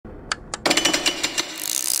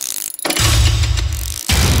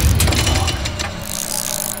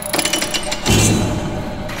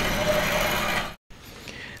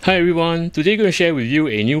Hi everyone, today I'm going to share with you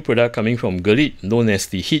a new product coming from Gelid known as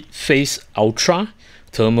the HeatPhase Ultra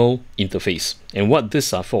Thermal Interface. And what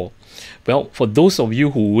these are for? Well, for those of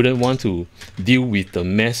you who wouldn't want to deal with the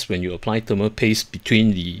mess when you apply thermal paste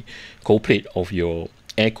between the cold plate of your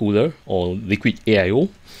air cooler or liquid AIO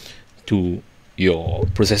to your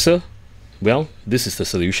processor, well, this is the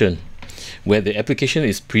solution, where the application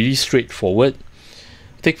is pretty straightforward.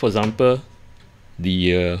 Take for example,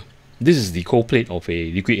 this is the cold plate of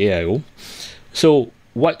a liquid AIO. So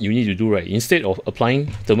what you need to do, right, instead of applying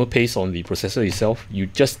thermal paste on the processor itself, you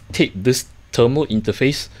just tape this thermal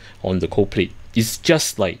interface on the cold plate. It's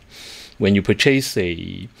just like when you purchase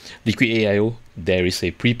a liquid AIO, there is a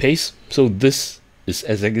pre-paste. So this is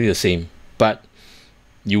exactly the same, but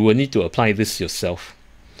you will need to apply this yourself,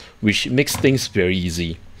 which makes things very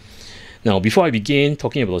easy. Now, before I begin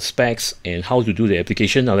talking about specs and how to do the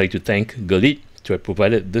application, I'd like to thank Gelid to have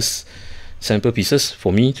provided this sample pieces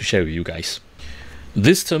for me to share with you guys.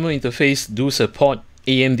 This thermal interface do support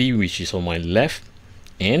AMD, which is on my left,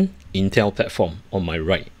 and Intel platform on my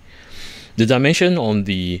right. The dimension on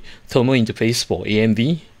the thermal interface for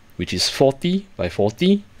AMD, which is 40 by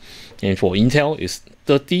 40, and for Intel is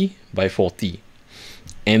 30 by 40.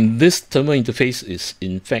 And this thermal interface is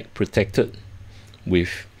in fact protected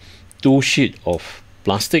with two sheets of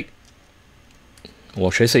plastic, or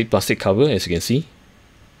should I say plastic cover, as you can see.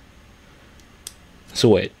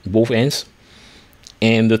 So at both ends,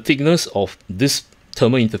 and the thickness of this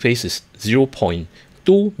thermal interface is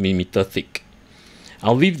 0.2 millimeter thick.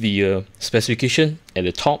 I'll leave the specification at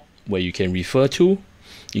the top where you can refer to.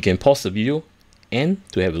 You can pause the video and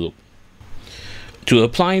to have a look. To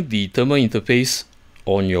apply the thermal interface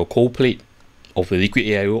on your cold plate of the liquid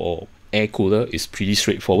AIO or air cooler is pretty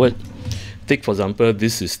straightforward. Take for example,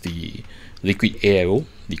 this is the liquid AIO,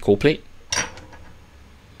 the cold plate.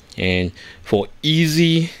 And for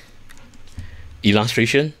easy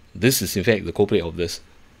illustration, this is in fact the cold plate of this.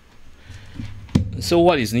 So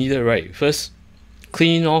what is needed, right? First,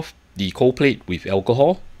 clean off the cold plate with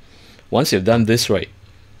alcohol. Once you've done this, right,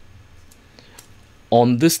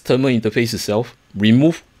 on this thermal interface itself,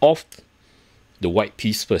 remove off the white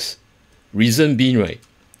piece first. Reason being, right,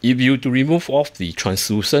 if you to remove off the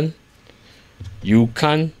translucent, you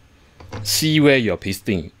can't see where you're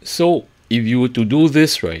pasting. So if you were to do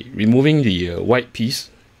this, right, removing the white piece,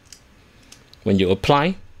 when you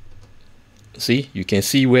apply, see, you can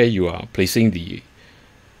see where you are placing the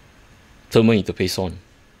thermal interface on.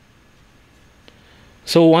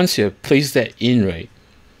 So once you have placed that in, right,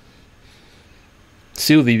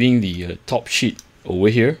 still leaving the top sheet over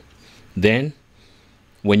here, then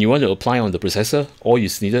when you want to apply on the processor, all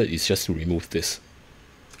is needed is just to remove this.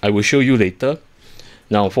 I will show you later.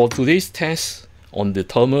 Now, for today's test on the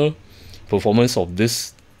thermal performance of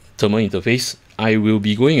this thermal interface, I will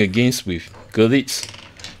be going against with Gelid's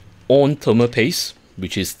own thermal paste,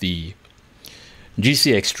 which is the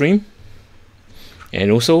GC Extreme,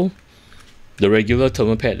 and also the regular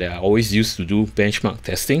thermal pad that I always use to do benchmark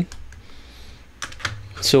testing.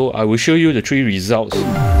 So I will show you the three results.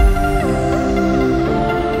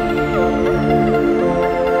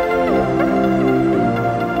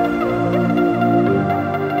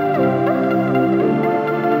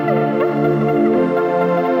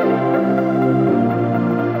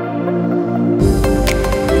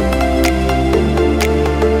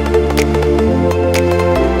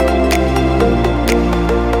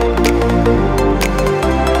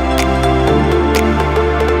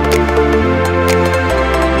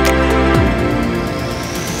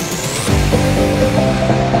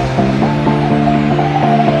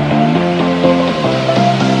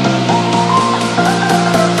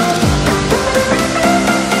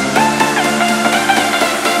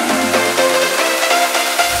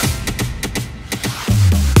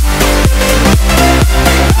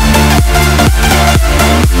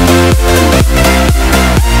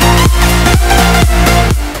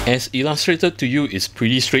 As illustrated to you, is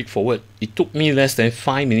pretty straightforward. It took me less than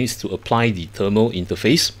 5 minutes to apply the thermal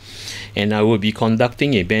interface, and I will be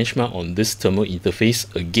conducting a benchmark on this thermal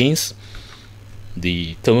interface against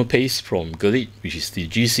the thermal paste from Gelid, which is the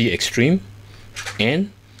GC Extreme,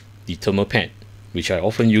 and the thermal pad, which I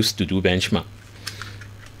often use to do benchmark.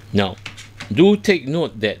 Now, do take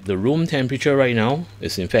note that the room temperature right now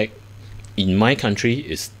is in fact, in my country,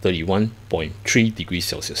 is 31.3 degrees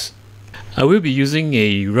Celsius. I will be using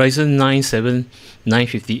a Ryzen 9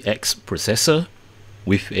 7950X processor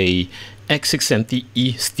with a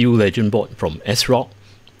X670E Steel Legend board from ASRock,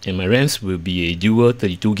 and my RAMs will be a dual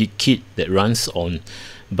 32GB kit that runs on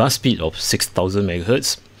bus speed of 6000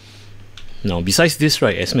 MHz. Now besides this,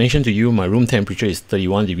 right, as mentioned to you, my room temperature is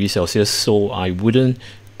 31 degrees Celsius, so I wouldn't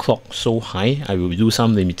clock so high, I will do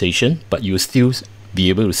some limitation, but you'll still be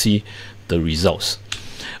able to see the results.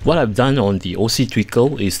 What I've done on the OC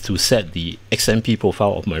Twinkle is to set the XMP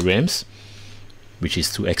profile of my RAMs, which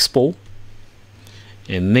is to expo,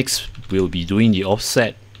 and next we'll be doing the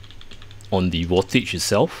offset on the voltage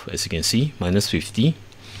itself, as you can see, -50.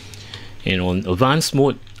 And on advanced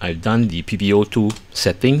mode, I've done the PPO2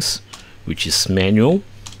 settings, which is manual.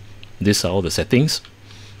 These are all the settings.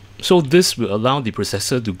 So this will allow the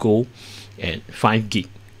processor to go at 5 gig,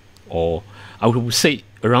 or I would say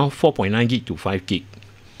around 4.9 gig to 5 gig.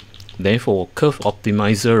 Then for curve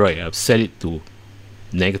optimizer, right, I've set it to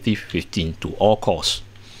 -15 to all cores.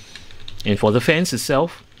 And for the fans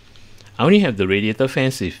itself, I only have the radiator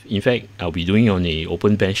fans. If in fact I'll be doing on a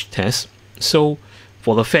open bench test. So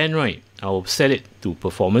for the fan, right, I'll set it to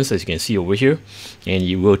performance, as you can see over here, and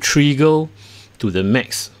it will trigger to the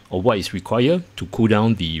max of what is required to cool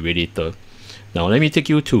down the radiator. Now let me take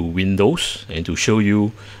you to Windows and to show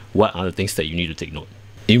you what are the things that you need to take note.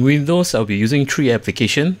 In Windows, I'll be using 3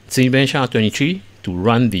 applications, Cinebench R23 to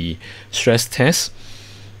run the stress test,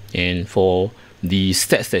 and for the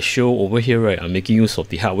stats that show over here, right, I'm making use of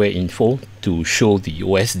the hardware info to show the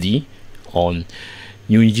OSD on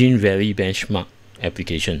Eugene Valley benchmark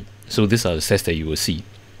application. So these are the stats that you will see.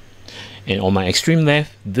 And on my extreme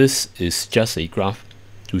left, this is just a graph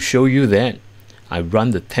to show you that I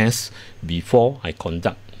run the test before I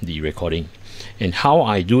conduct the recording. And how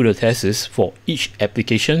I do the test is for each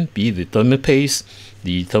application, be it the thermal paste,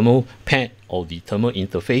 the thermal pad, or the thermal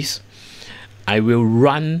interface, I will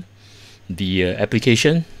run the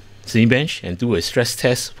application Cinebench and do a stress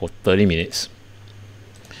test for 30 minutes.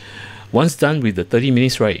 Once done with the 30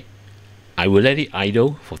 minutes, right, I will let it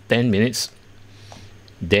idle for 10 minutes.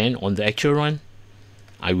 Then on the actual run,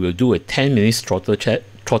 I will do a 10 minutes throttle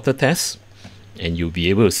test, and you'll be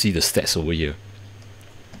able to see the stats over here.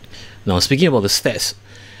 Now speaking about the stats,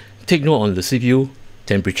 take note on the CPU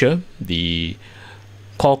temperature, the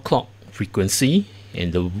core clock frequency,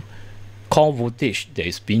 and the core voltage that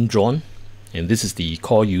is being drawn, and this is the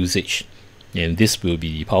core usage, and this will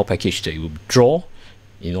be the power package that it will draw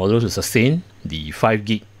in order to sustain the 5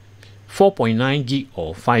 gig, 4.9 gig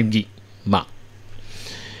or 5 gig mark.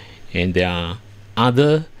 And there are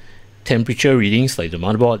other temperature readings like the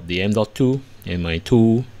motherboard, the M.2, and my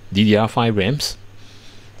 2 DDR5 RAMs.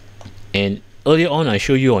 And earlier on, I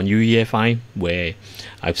showed you on UEFI where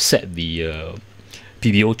I've set the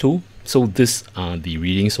PPO2. So these are the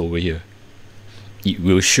readings over here. It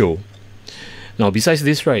will show. Now besides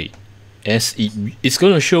this, right, as it's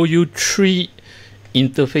going to show you 3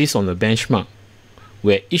 interface on the benchmark,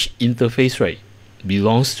 where each interface, right,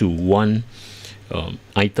 belongs to one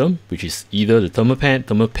item, which is either the thermal pad,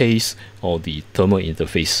 thermal paste, or the thermal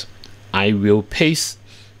interface. I will paste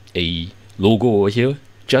a logo over here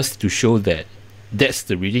just to show that that's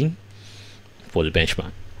the reading for the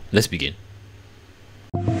benchmark. Let's begin.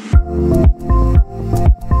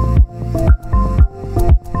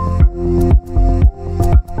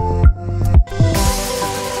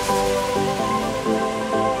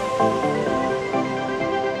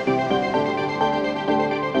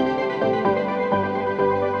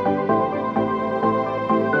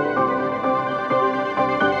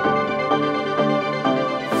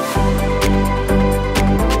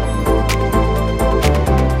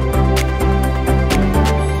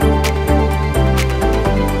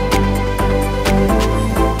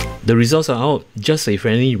 The results are out. Just a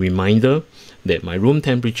friendly reminder that my room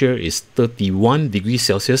temperature is 31 degrees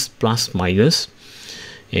Celsius plus minus.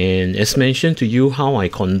 And as mentioned to you, how I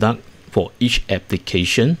conduct for each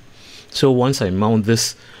application. So once I mount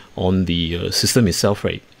this on the system itself,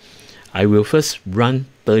 right, I will first run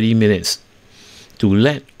 30 minutes to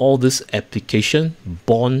let all this application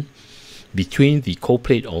bond between the cold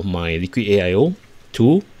plate of my liquid AIO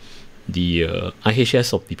to the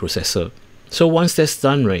IHS of the processor. So once that's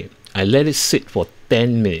done, right, I let it sit for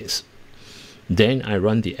 10 minutes. Then I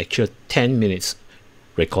run the actual 10 minutes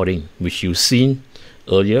recording, which you've seen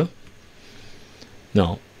earlier.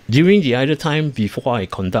 Now, during the idle time before I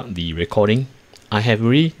conduct the recording, I have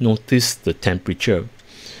already noticed the temperature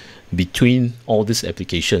between all this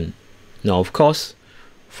application. Now, of course,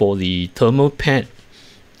 for the thermal pad,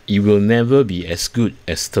 it will never be as good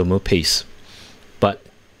as thermal paste. But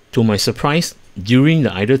to my surprise, during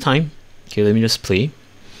the idle time, okay, let me just play.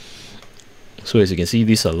 So as you can see,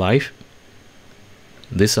 these are live.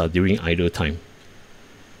 These are during idle time.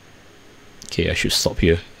 Okay, I should stop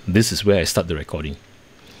here. This is where I start the recording.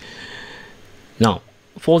 Now,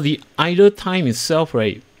 for the idle time itself,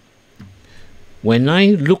 right, when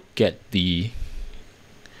I look at the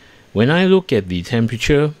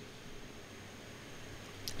temperature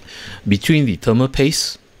between the thermal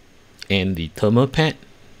paste and the thermal pad,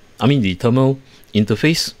 the thermal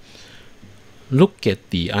interface, look at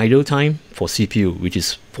the idle time for CPU, which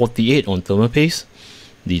is 48 on thermal paste.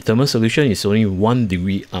 The thermal solution is only 1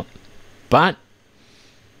 degree up. But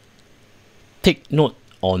take note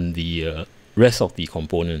on the rest of the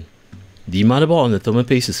component. The motherboard on the thermal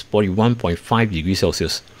paste is 41.5 degrees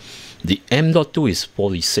Celsius. The M.2 is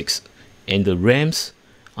 46, and the RAMs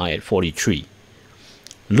are at 43.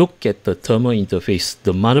 Look at the thermal interface.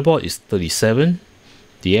 The motherboard is 37,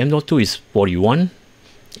 the M.2 is 41,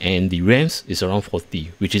 and the RAMs is around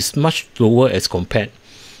 40, which is much lower as compared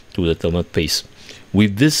to the thermal paste.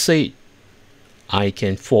 With this said, I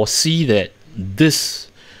can foresee that this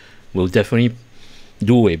will definitely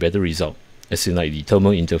do a better result, as in like the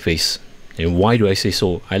thermal interface. And why do I say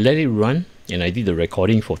so? I let it run and I did the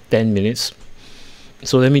recording for 10 minutes.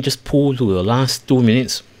 So let me just pull to the last 2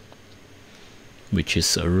 minutes, which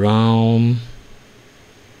is around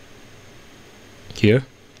here.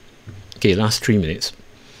 Okay, last 3 minutes.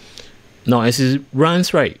 Now as it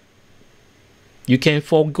runs, right, you can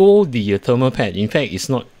forego the thermal pad. In fact, it's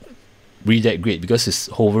not really that great because it's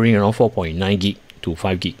hovering around 4.9 gig to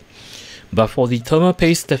 5 gig. But for the thermal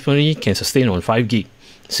paste, definitely can sustain on 5 gig.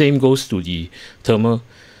 Same goes to the thermal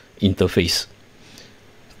interface.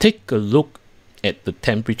 Take a look at the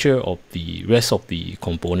temperature of the rest of the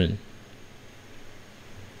component.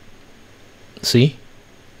 See?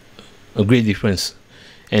 A great difference.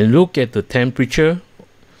 And look at the temperature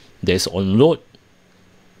that's on load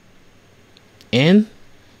and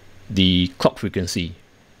the clock frequency.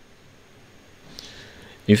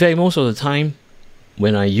 In fact, most of the time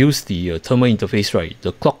when I use the thermal interface, right,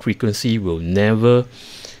 the clock frequency will never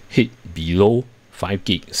hit below 5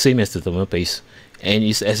 gig, same as the thermal paste, and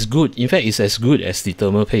it's as good, in fact it's as good as the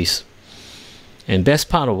thermal paste. And best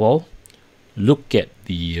part of all, look at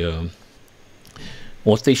the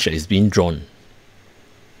voltage that is being drawn.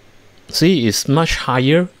 See, it's much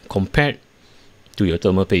higher compared to your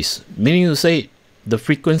thermal paste, meaning to say the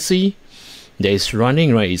frequency that is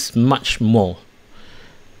running, right, is much more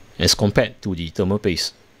as compared to the thermal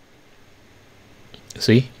paste.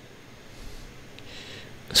 See?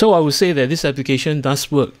 So I would say that this application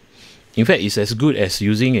does work. In fact, it's as good as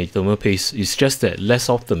using a thermal paste. It's just that less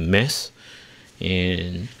of the mess,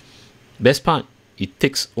 and best part, it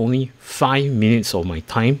takes only 5 minutes of my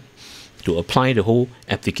time to apply the whole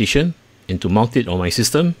application and to mount it on my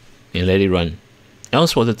system and let it run.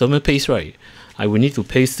 Else for the thermal paste, right, I will need to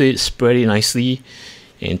paste it, spread it nicely,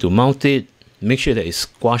 and to mount it, make sure that it's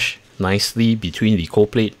squashed nicely between the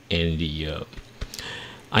cold plate and the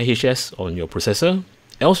IHS on your processor.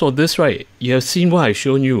 Else for this, right, you have seen what I've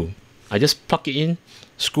shown you. I just plug it in,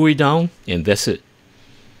 screw it down, and that's it.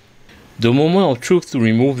 The moment of truth to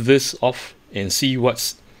remove this off and see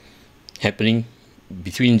what's happening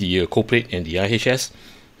between the cold plate and the IHS.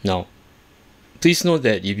 Now, please note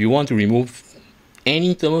that if you want to remove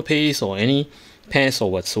any thermal paste or any pads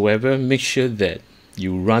or whatsoever, make sure that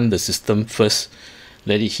you run the system first,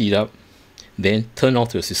 let it heat up, then turn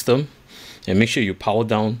off your system, and make sure you power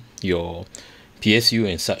down your PSU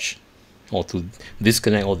and such, or to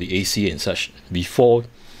disconnect all the AC and such before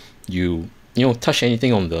you touch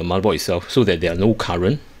anything on the motherboard itself, so that there are no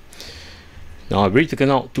current. Now I've already taken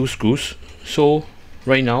out 2 screws, so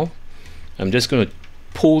right now I'm just going to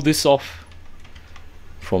pull this off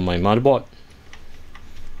from my motherboard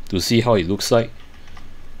to see how it looks like.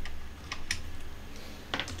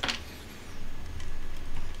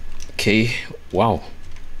 Okay, wow.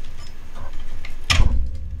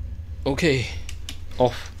 Okay,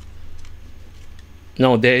 off.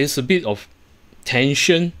 Now there is a bit of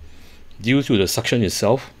tension due to the suction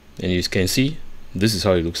itself, and you can see this is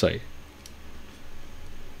how it looks like.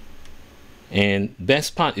 And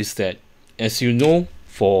best part is that, as you know,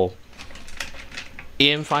 for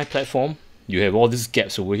AM5 platform, you have all these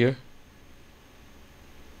gaps over here,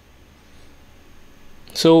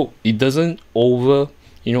 so it doesn't overflow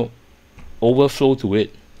to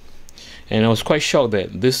it. And I was quite shocked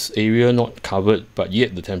that this area not covered, but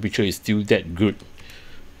yet the temperature is still that good.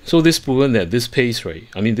 So this proven that this paste, right,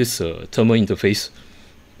 this thermal interface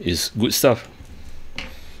is good stuff.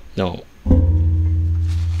 Now,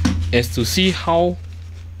 as to see how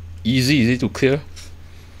easy is it to clear,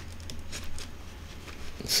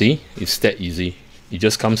 see, it's that easy. It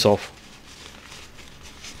just comes off,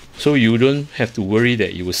 so you don't have to worry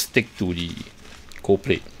that it will stick to the cold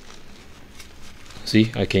plate.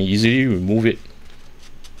 See, I can easily remove it.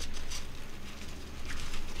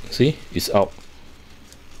 See, it's out.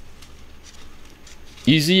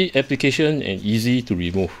 Easy application and easy to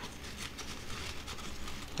remove.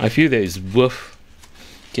 I feel that it's worth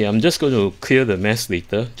Okay, I'm just going to clear the mess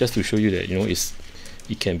later, just to show you that, you know,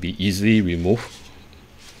 it can be easily removed.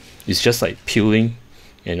 It's just like peeling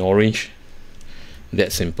an orange,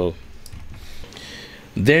 that simple.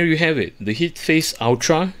 There you have it, the HeatPhase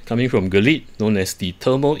Ultra coming from Gelid, known as the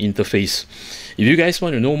thermal interface. If you guys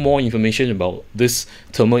want to know more information about this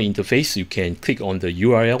thermal interface, you can click on the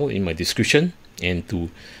URL in my description and to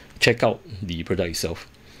check out the product itself.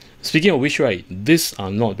 Speaking of which, right, these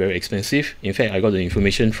are not very expensive. In fact, I got the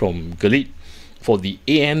information from Gelid. For the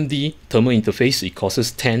AMD thermal interface, it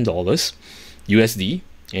costs $10 USD,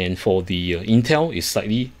 and for the Intel, it's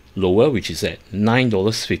slightly lower, which is at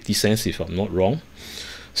 $9.50 if I'm not wrong.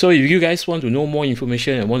 So if you guys want to know more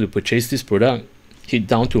information and want to purchase this product, head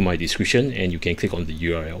down to my description and you can click on the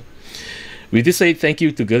URL. With this said, thank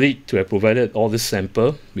you to Gelid to have provided all this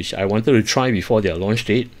sample, which I wanted to try before their launch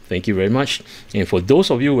date. Thank you very much. And for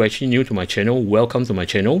those of you who are actually new to my channel, welcome to my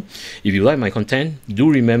channel. If you like my content,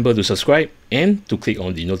 do remember to subscribe and to click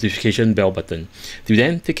on the notification bell button. Till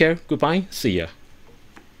then, take care, goodbye, see ya.